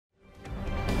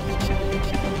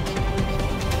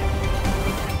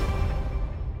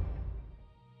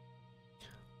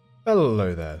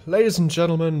Hello there, ladies and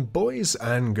gentlemen, boys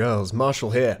and girls,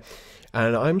 Marshall here,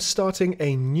 and I'm starting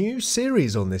a new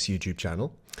series on this YouTube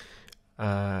channel.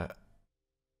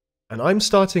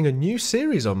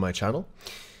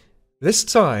 This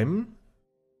time,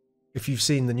 if you've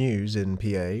seen the news in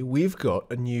PA, we've got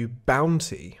a new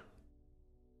bounty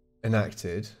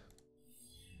enacted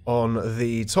on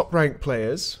the top-ranked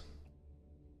players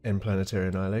in Planetary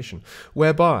Annihilation,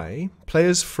 whereby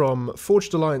players from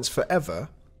Forged Alliance Forever,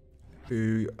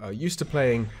 who are used to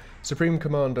playing Supreme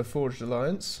Commander Forged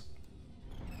Alliance,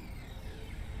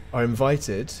 are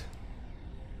invited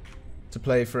to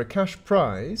play for a cash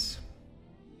prize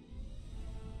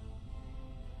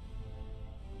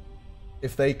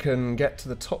if they can get to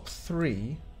the top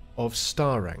 3 of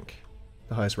Star Rank,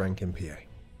 the highest rank in PA.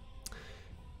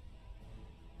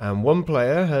 And one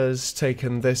player has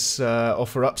taken this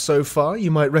offer up so far.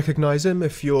 You might recognise him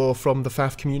if you're from the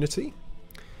FAF community.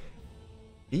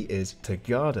 He is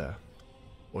Tagada,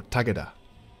 or Tagada,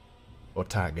 or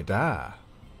Tagada,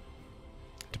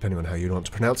 depending on how you want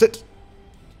to pronounce it,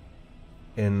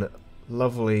 in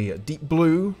lovely deep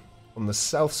blue on the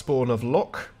south spawn of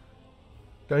Lock,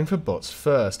 going for bots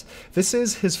first. This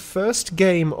is his first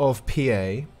game of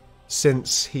PA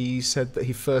since he said that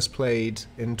he first played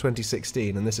in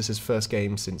 2016, and this is his first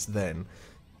game since then.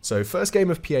 So first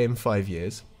game of PA in 5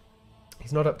 years.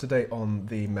 He's not up to date on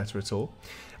the meta at all.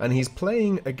 And he's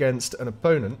playing against an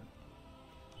opponent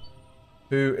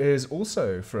who is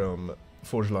also from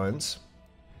Forged Alliance,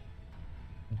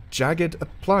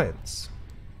 JaggedAppliance.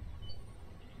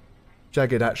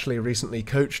 Jagged actually recently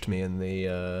coached me in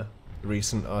the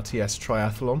recent RTS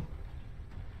triathlon.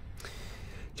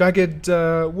 Jagged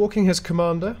walking his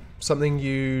commander, something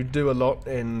you do a lot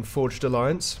in Forged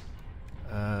Alliance.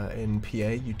 In PA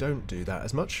you don't do that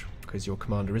as much, because your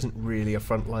commander isn't really a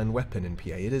frontline weapon in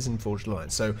PA, it is in Forged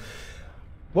Alliance. So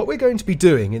what we're going to be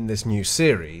doing in this new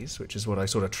series, which is what I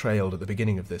sort of trailed at the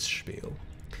beginning of this spiel,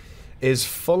 is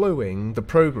following the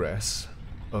progress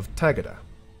of Tagada,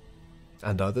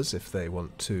 and others if they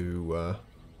want to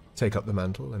take up the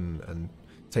mantle and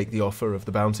take the offer of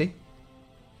the bounty.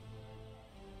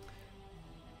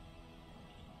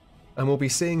 And we'll be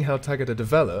seeing how Tagada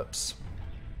develops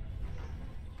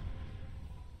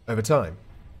over time.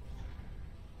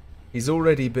 He's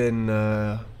already been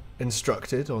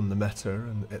instructed on the meta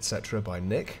and etc. by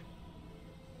Nick,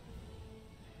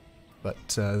 but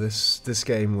this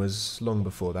game was long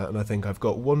before that, and I think I've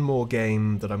got one more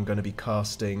game that I'm going to be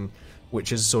casting,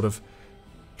 which is sort of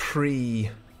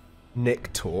pre-Nick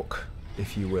talk,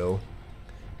 if you will,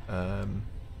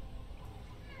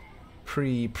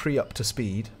 pre up to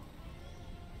speed,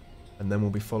 and then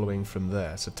we'll be following from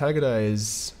there. So Tagada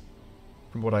is,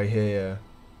 from what I hear,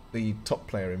 the top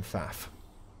player in FAF,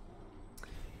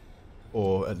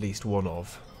 or at least one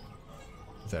of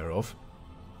thereof.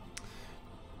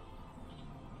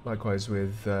 Likewise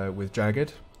with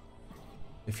Jagged,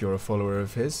 if you're a follower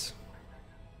of his.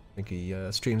 I think he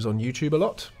streams on YouTube a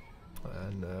lot,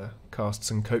 and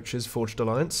casts and coaches Forged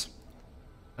Alliance,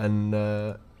 and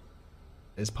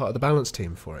is part of the balance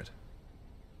team for it.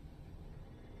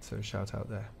 So shout out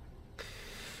there.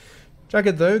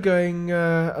 Jagged, though, going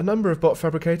a number of bot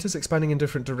fabricators, expanding in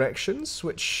different directions,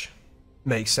 which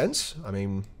makes sense. I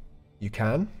mean, you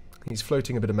can. He's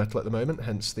floating a bit of metal at the moment,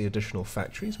 hence the additional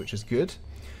factories, which is good.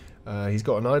 He's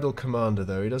got an idle commander,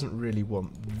 though. He doesn't really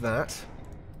want that.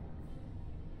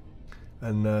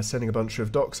 And sending a bunch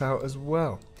of docks out as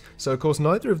well. So, of course,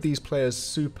 neither of these players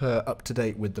super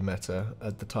up-to-date with the meta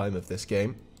at the time of this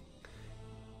game.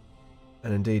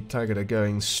 And indeed, Tagada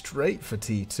going straight for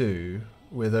T2,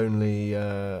 with only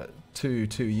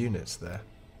two units there,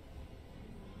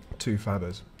 2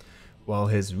 fabbers, while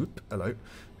his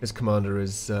commander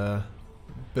is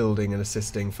building and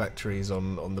assisting factories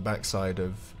on the backside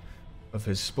of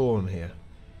his spawn here.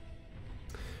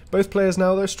 Both players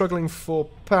now, though, struggling for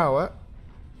power.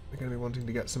 They're going to be wanting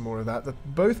to get some more of that.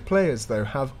 Both players, though,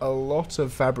 have a lot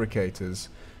of fabricators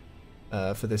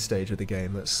for this stage of the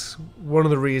game. That's one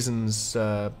of the reasons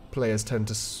players tend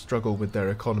to struggle with their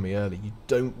economy early. You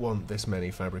don't want this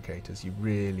many fabricators. You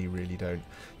really, really don't.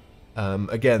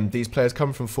 Again, these players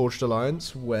come from Forged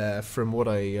Alliance, where, from what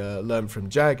I learned from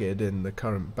Jagged in the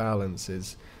current balance,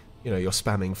 is, you know, you're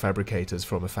spamming fabricators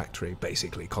from a factory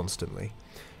basically constantly.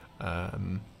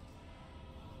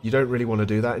 You don't really want to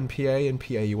do that in PA. In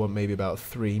PA, you want maybe about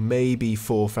 3, maybe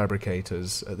 4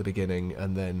 fabricators at the beginning,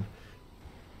 and then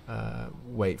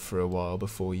wait for a while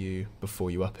before you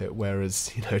up it.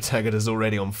 Whereas, you know, Tagada's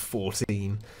already on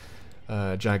 14,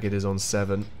 Jagged is on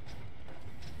 7.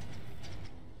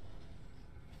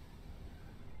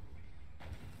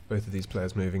 Both of these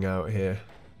players moving out here.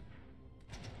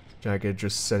 Jagged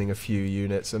just sending a few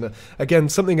units. And again,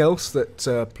 something else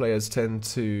that players tend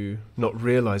to not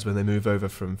realise when they move over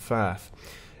from FAF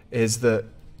is that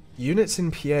units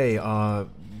in PA are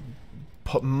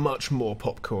much more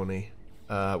popcorny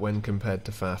when compared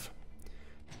to FAF.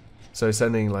 So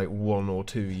sending like 1 or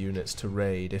 2 units to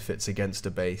raid, if it's against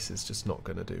a base, is just not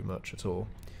going to do much at all.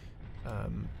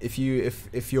 If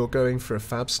you're going for a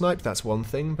fab snipe, that's one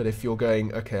thing, but if you're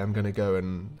going, okay, I'm going to go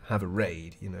and have a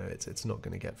raid, you know, it's not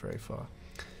going to get very far.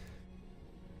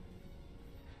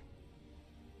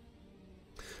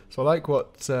 So I like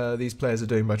what these players are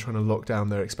doing by trying to lock down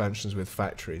their expansions with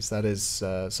factories. That is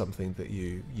something that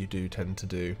you do tend to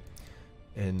do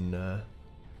in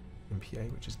PA,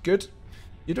 which is good.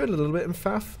 You do it a little bit in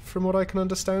FAF, from what I can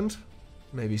understand.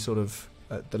 Maybe sort of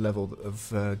at the level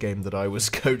of game that I was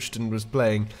coached and was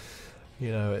playing,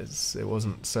 you know, it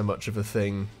wasn't so much of a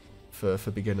thing for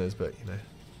beginners, but, you know,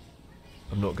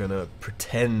 I'm not going to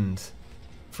pretend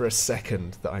for a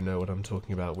second that I know what I'm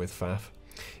talking about with FAF.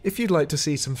 If you'd like to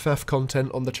see some FAF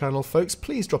content on the channel, folks,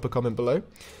 please drop a comment below.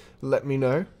 Let me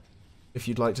know if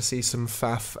you'd like to see some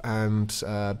FAF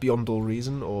and Beyond All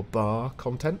Reason or BAR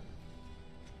content.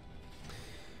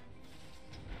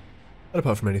 And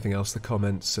apart from anything else, the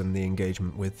comments and the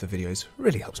engagement with the videos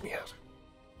really helps me out.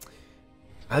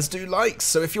 As do likes,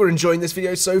 so if you're enjoying this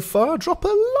video so far, drop a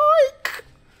like!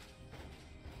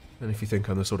 And if you think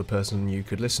I'm the sort of person you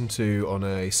could listen to on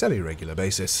a semi-regular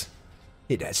basis,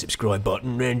 hit that subscribe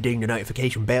button and ding the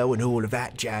notification bell and all of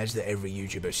that jazz that every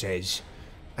YouTuber says.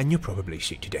 And you're probably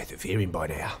sick to death of hearing by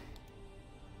now.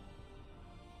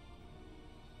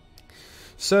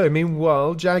 So,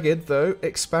 meanwhile, Jagged, though,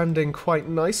 expanding quite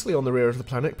nicely on the rear of the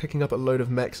planet, picking up a load of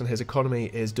mechs, and his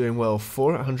economy is doing well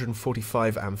for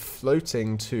 145 and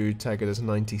floating to Tagada's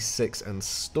 96 and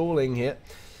stalling here.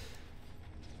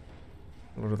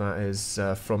 A lot of that is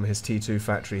from his T2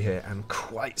 factory here, and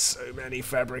quite so many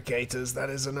fabricators. That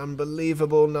is an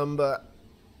unbelievable number.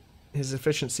 His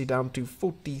efficiency down to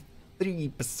 43%,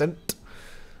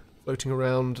 floating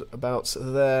around about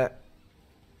there.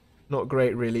 Not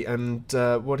great, really, and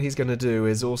what he's going to do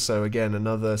is also, again,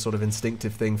 another sort of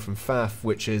instinctive thing from FAF,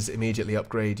 which is immediately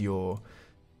upgrade your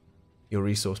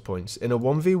resource points. In a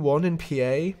 1v1 in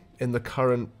PA, in the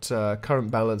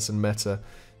current balance and meta,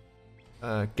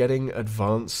 getting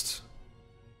advanced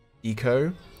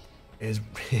eco is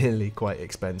really quite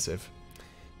expensive.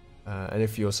 And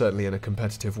if you're certainly in a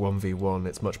competitive 1v1,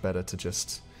 it's much better to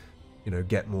just, you know,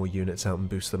 get more units out and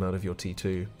boost them out of your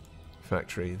T2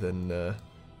 factory than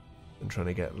trying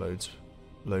to get loads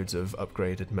of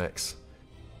upgraded mechs.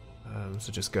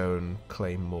 So just go and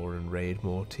claim more and raid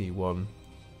more. T1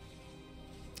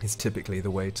 is typically the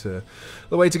way to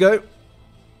go.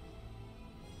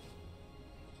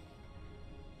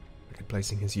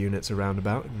 Placing his units around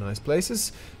about in nice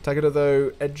places. Tagada,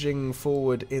 though, edging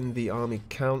forward in the army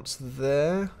counts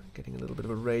there. Getting a little bit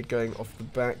of a raid going off the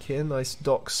back here. Nice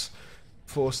docks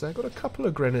force there. Got a couple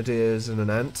of grenadiers and an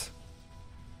ant.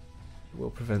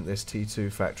 Will prevent this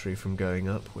T2 factory from going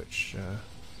up, which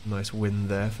nice win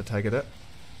there for Tagada.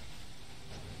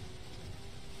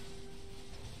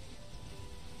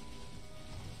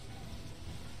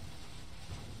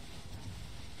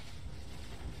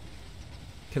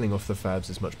 Killing off the fabs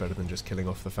is much better than just killing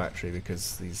off the factory,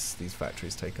 because these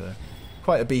factories take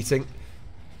quite a beating.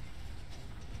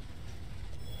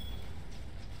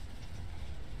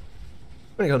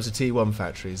 When it comes to T1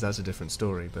 factories, that's a different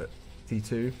story, but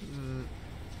T2.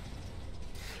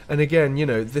 And again, you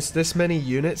know, this many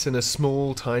units in a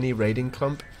small, tiny raiding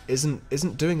clump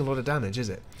isn't doing a lot of damage, is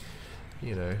it?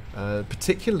 You know,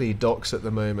 particularly docks at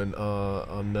the moment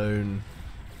are known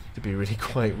to be really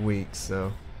quite weak,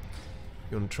 so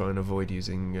you want to try and avoid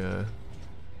using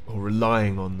or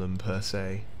relying on them per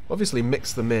se. Obviously,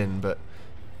 mix them in, but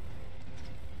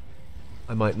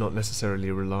I might not necessarily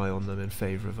rely on them in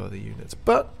favour of other units.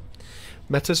 But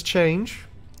metas change.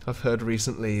 I've heard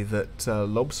recently that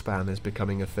lob spam is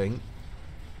becoming a thing.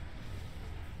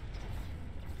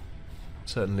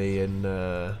 Certainly in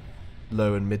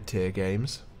low and mid-tier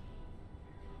games.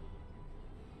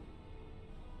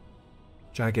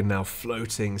 Jagged now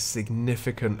floating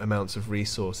significant amounts of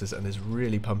resources and is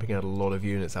really pumping out a lot of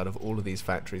units out of all of these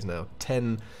factories now.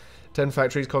 10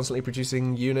 factories constantly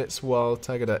producing units, while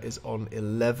Tagada is on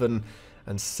 11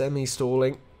 and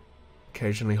semi-stalling.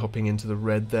 Occasionally hopping into the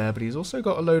red there, but he's also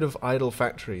got a load of idle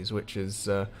factories, which is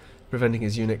preventing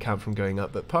his unit count from going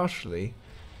up, but partially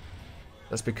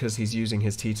that's because he's using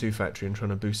his T2 factory and trying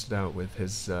to boost it out with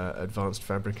his advanced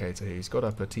fabricator here. He's got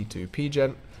up a T2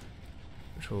 P-Gen,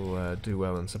 which will do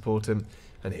well and support him.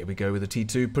 And here we go with the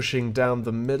T2 pushing down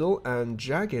the middle, and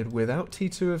Jagged, without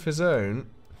T2 of his own,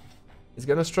 is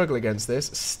going to struggle against this.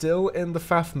 Still in the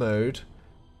FAF mode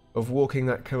of walking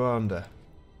that commander.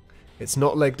 It's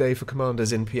not leg day for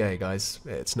commanders in PA, guys.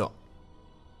 It's not.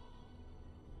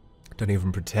 Don't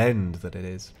even pretend that it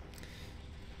is.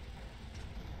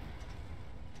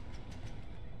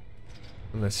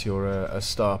 Unless you're a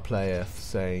star player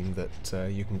saying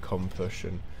that you can push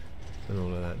and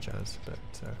all of that jazz. But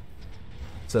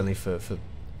certainly for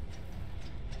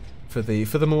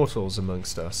the mortals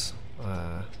amongst us,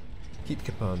 keep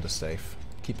commander safe.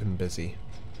 Keep him busy.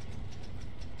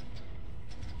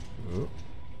 Ooh.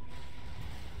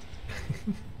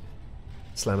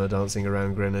 Slammer dancing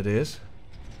around grenadiers.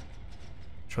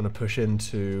 Trying to push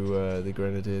into the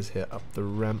grenadiers here up the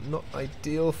ramp. Not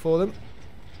ideal for them.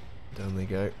 Down they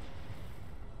go.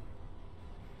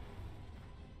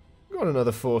 Got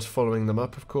another force following them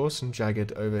up, of course, and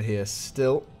Jagged over here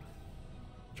still.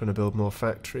 Trying to build more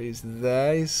factories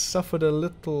there. He's suffered a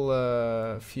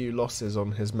little few losses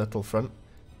on his metal front.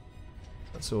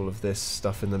 That's all of this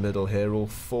stuff in the middle here. All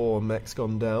 4 mechs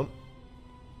gone down.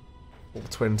 All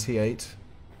 28.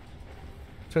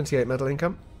 28 metal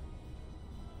income.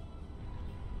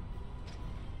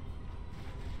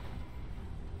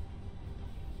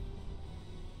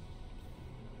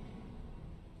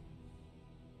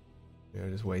 Yeah,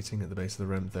 just waiting at the base of the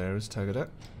ramp there is Tagada.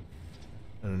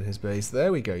 And in his base,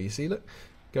 there we go. You see, look,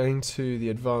 going to the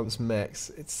advanced mechs.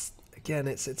 It's again,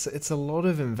 it's a lot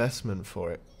of investment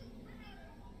for it.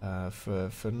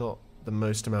 For not the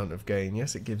most amount of gain.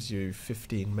 Yes, it gives you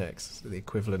 15 mechs, the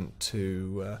equivalent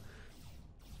to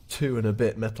 2 and a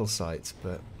bit metal sites,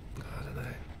 but I don't know.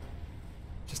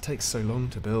 It just takes so long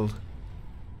to build.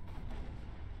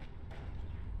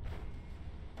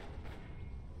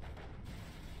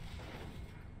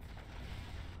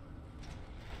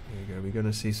 There you go, we're going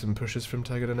to see some pushes from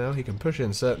Tagada now. He can push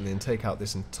in certainly and take out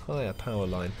this entire power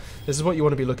line. This is what you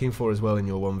want to be looking for as well in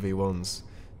your 1v1s.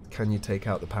 Can you take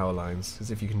out the power lines?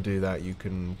 Because if you can do that, you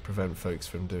can prevent folks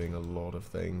from doing a lot of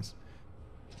things.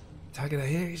 Tagada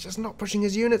here, he's just not pushing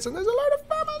his units, and there's a load of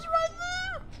farmers right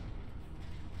there!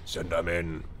 Send them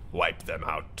in. Wipe them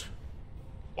out.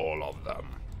 All of them.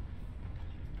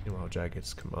 Meanwhile,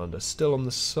 Jagged's commander still on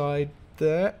the side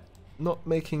there. Not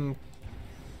making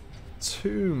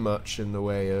too much in the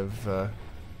way of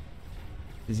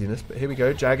dizziness, but here we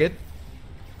go, Jagged.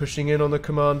 Pushing in on the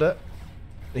commander.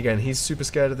 Again, he's super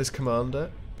scared of this commander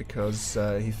because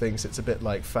he thinks it's a bit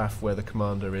like FAF where the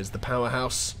commander is the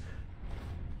powerhouse.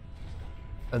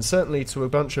 And certainly to a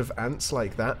bunch of ants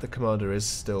like that, the commander is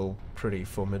still pretty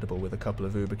formidable with a couple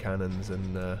of uber cannons,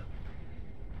 and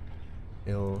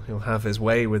he'll have his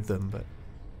way with them. But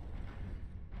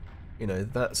you know,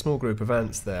 that small group of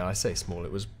ants there, I say small,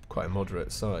 it was quite a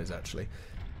moderate size actually,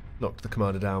 knocked the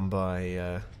commander down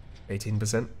by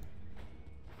 18%.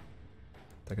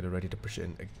 Tagada ready to push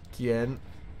in again.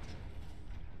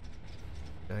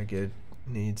 Jagged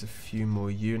needs a few more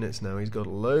units now. He's got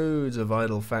loads of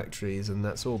idle factories, and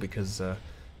that's all because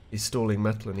he's stalling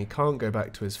metal, and he can't go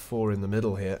back to his 4 in the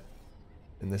middle here,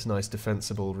 in this nice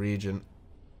defensible region.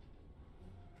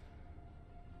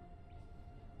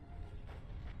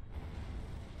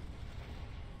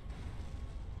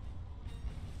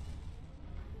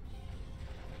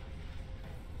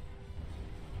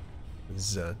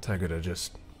 Tagada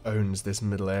just owns this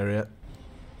middle area,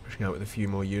 pushing out with a few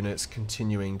more units,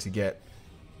 continuing to get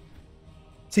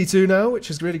T2 now, which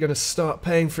is really going to start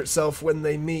paying for itself when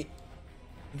they meet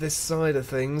this side of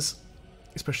things,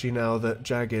 especially now that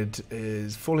Jagged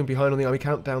is falling behind on the army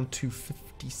count, down to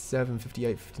 57,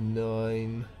 58,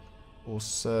 59 or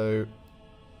so.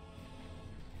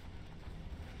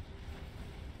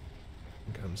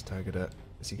 Here comes Tagada.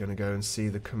 Is he going to go and see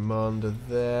the commander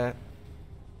there?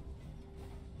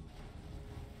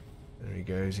 There he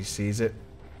goes, he sees it.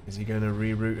 Is he going to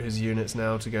reroute his units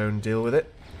now to go and deal with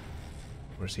it?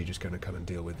 Or is he just going to come and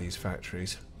deal with these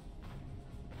factories?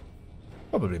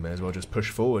 Probably may as well just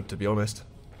push forward, to be honest.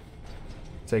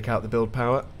 Take out the build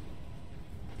power.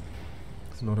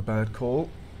 It's not a bad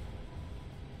call.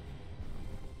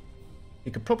 He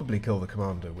could probably kill the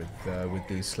commander with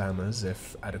these slammers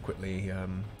if adequately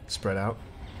spread out.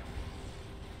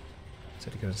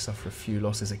 So he's going to suffer a few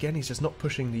losses. Again, he's just not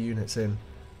pushing the units in.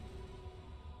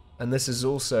 And this is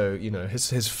also, you know,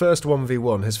 his first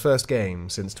 1v1, his first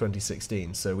game since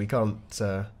 2016, so we can't,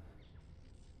 you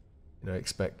know,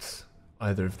 expect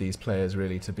either of these players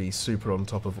really to be super on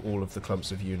top of all of the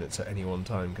clumps of units at any one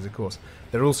time, because of course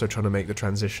they're also trying to make the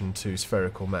transition to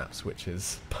spherical maps, which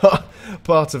is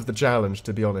part of the challenge,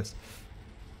 to be honest.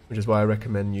 Which is why I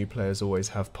recommend new players always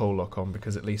have pole lock on,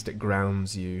 because at least it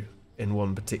grounds you in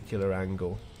one particular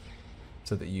angle,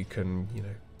 so that you can, you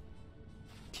know,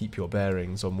 keep your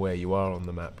bearings on where you are on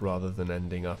the map rather than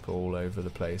ending up all over the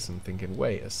place and thinking,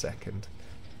 wait a second.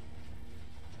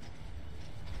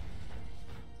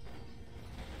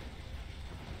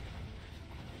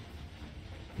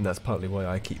 And that's partly why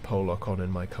I keep pole lock on in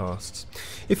my casts.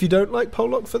 If you don't like pole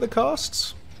lock for the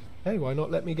casts, hey, why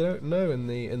not let me know in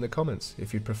the comments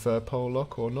if you'd prefer pole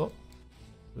lock or not.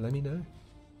 Let me know.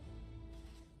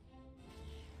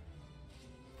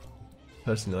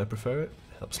 Personally, I prefer it.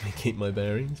 Helps me keep my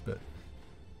bearings, but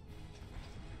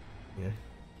yeah,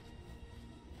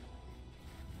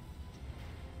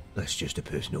 that's just a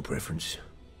personal preference.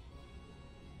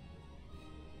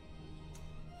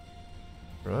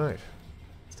 Right.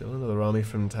 Still another army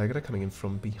from Tagada coming in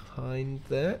from behind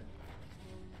there.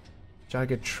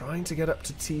 Jagged trying to get up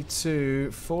to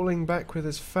T2, falling back with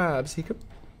his fabs. He could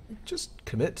just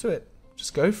commit to it.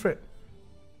 Just go for it.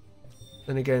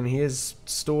 And again, he is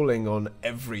stalling on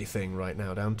everything right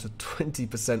now, down to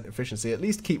 20% efficiency. At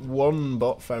least keep one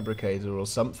bot fabricator or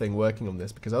something working on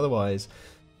this, because otherwise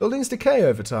buildings decay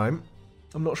over time.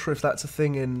 I'm not sure if that's a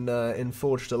thing in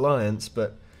Forged Alliance,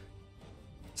 but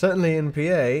certainly in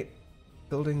PA,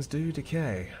 buildings do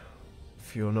decay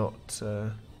if you're not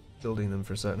building them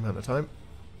for a certain amount of time.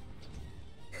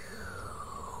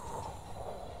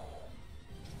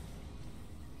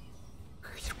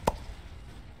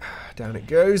 Down it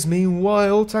goes.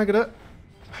 Meanwhile, Tagada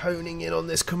honing in on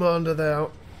this commander there.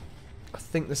 I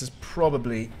think this is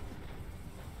probably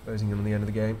closing in on the end of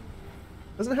the game.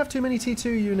 Doesn't have too many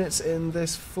T2 units in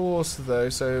this force though,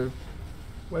 so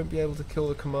won't be able to kill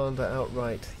the commander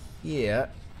outright here.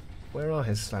 Where are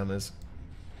his slammers?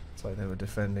 It's like they were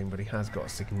defending, but he has got a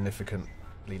significantly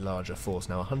larger force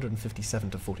now.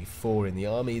 157 to 44 in the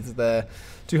armies there.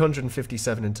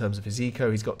 257 in terms of his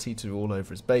eco. He's got T2 all over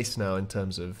his base now in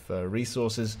terms of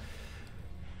resources.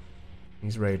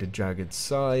 He's raided Jagged's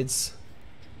sides,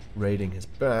 raiding his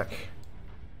back.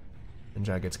 And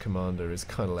Jagged's commander is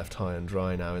kind of left high and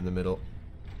dry now in the middle.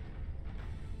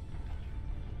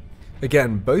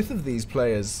 Again, both of these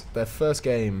players, their first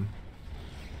game,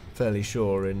 fairly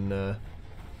sure, in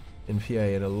PA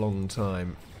in a long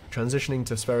time. Transitioning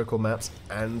to spherical maps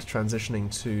and transitioning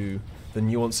to the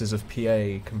nuances of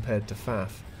PA compared to FAF.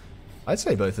 I'd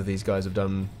say both of these guys have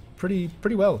done pretty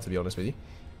well, to be honest with you.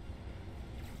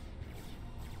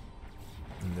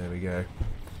 And there we go.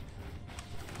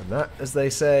 And that, as they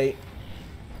say,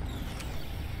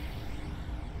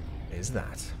 is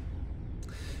that.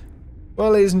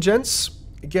 Well, ladies and gents,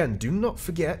 again, do not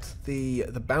forget the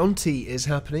bounty is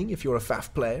happening if you're a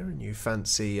FAF player and you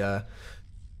fancy a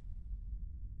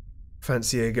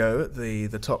go at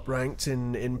the top ranked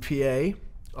in PA.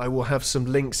 I will have some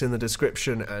links in the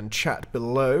description and chat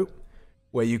below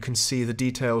where you can see the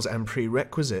details and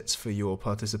prerequisites for your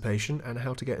participation and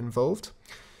how to get involved.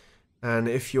 And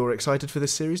if you're excited for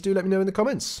this series, do let me know in the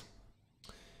comments.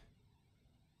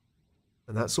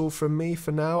 And that's all from me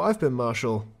for now. I've been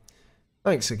Marshall.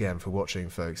 Thanks again for watching,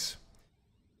 folks,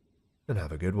 and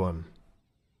have a good one.